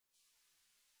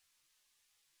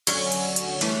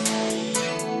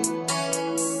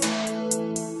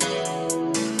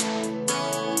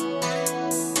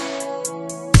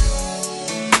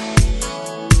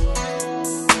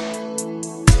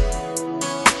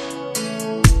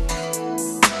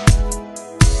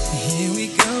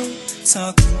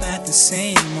talking about the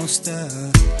same old stuff.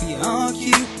 We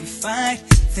argue, we fight,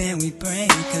 then we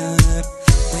break up.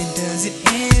 When does it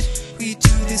end? We do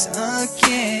this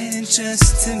again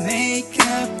just to make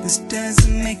up. This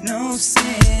doesn't make no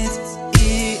sense.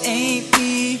 It ain't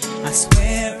me, I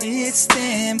swear it's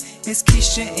them. It's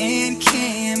Keisha and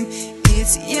Kim,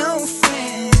 it's your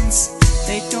friends.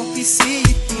 They don't be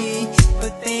sleepy,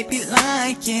 but they be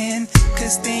lying,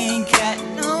 cause they ain't got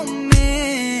no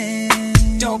man.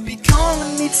 Don't be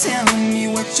calling me, telling me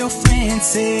what your friend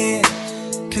said,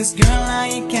 cause girl, I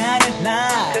ain't gotta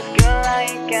lie.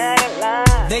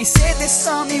 They said they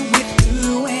saw me with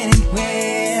who and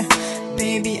where.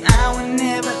 Baby, I would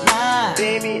never lie.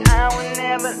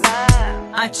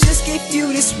 I just gave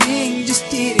you this ring, just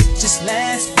did it just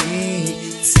last week.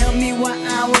 Tell me why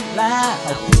I would lie,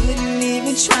 I wouldn't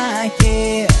even try,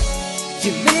 yeah.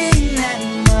 You mean that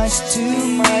much to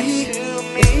me.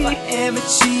 If I ever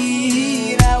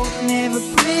cheat, I would never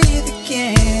breathe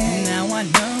again. Now I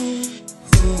know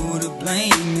who to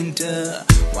blame and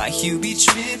why you be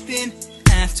tripping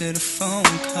after the phone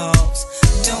calls.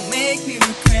 Don't make me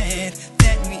regret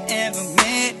that we ever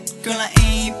met. Girl, I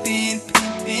ain't been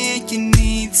pimping, you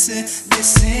need to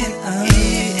listen up.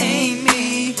 It ain't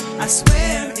me, I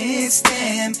swear it's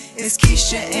them. It's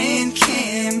Keisha and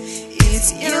Kim,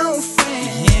 it's your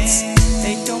friends.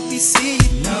 They don't be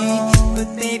seeing me,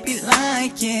 but they be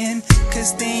lying,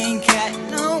 cause they ain't got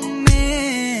no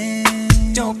man.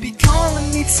 Don't be calling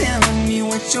me, telling me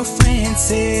what your friend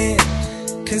said,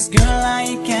 cause girl, I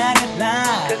ain't gotta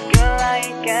lie.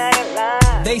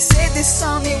 They said they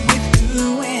saw me with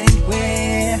who and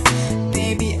where.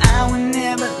 Baby, I would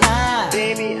never lie.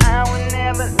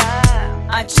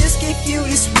 I just gave you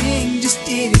this ring, just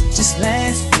did it just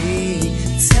last week.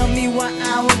 Tell me why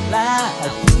I would lie,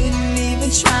 I wouldn't even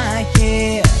try,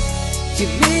 yeah. You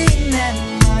mean that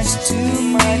much to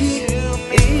me.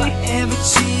 If I ever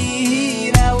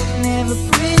cheat, I would never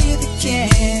breathe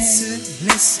again. So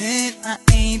listen, I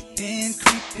ain't been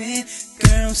creeping.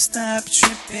 Girl, stop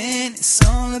tripping, it's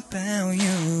all about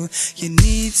you. You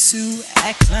need to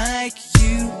act like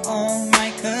you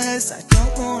alright, cause I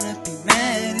don't wanna be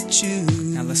mad at you.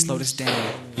 Now let's slow this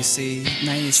down. You see,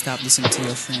 now you need to stop listening to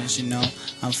your friends, you know.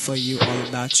 I'm for you, all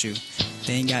about you.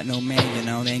 They ain't got no man, you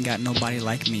know, they ain't got nobody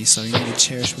like me. So you need to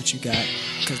cherish what you got,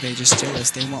 cause they just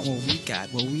jealous. They want what we got,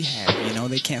 what we have, you know.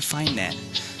 They can't find that,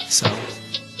 so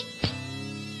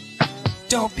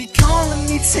don't be calling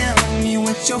me, telling me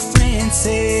what your friend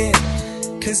said,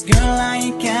 cause girl, I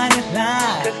ain't gotta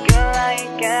lie.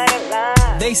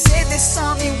 They said they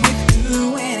saw me with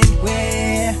who and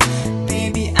where.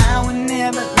 Baby, I would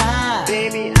never lie.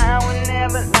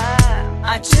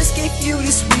 I just gave you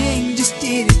this ring, just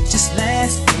did it just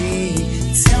last week.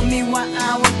 Tell me why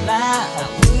I would lie, I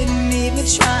wouldn't even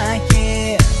try,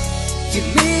 yeah. You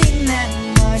mean that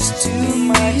much to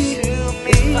me.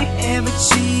 If I ever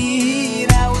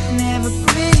cheat, I would never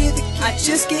breathe again. I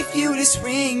just gave you this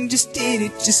ring, just did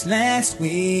it just last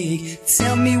week.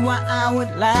 Tell me why I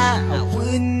would lie, I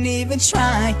wouldn't even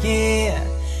try, yeah.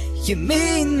 You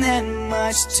mean that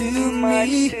much to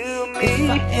me. If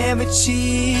I ever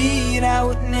cheat, I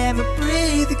would never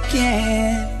breathe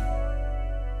again.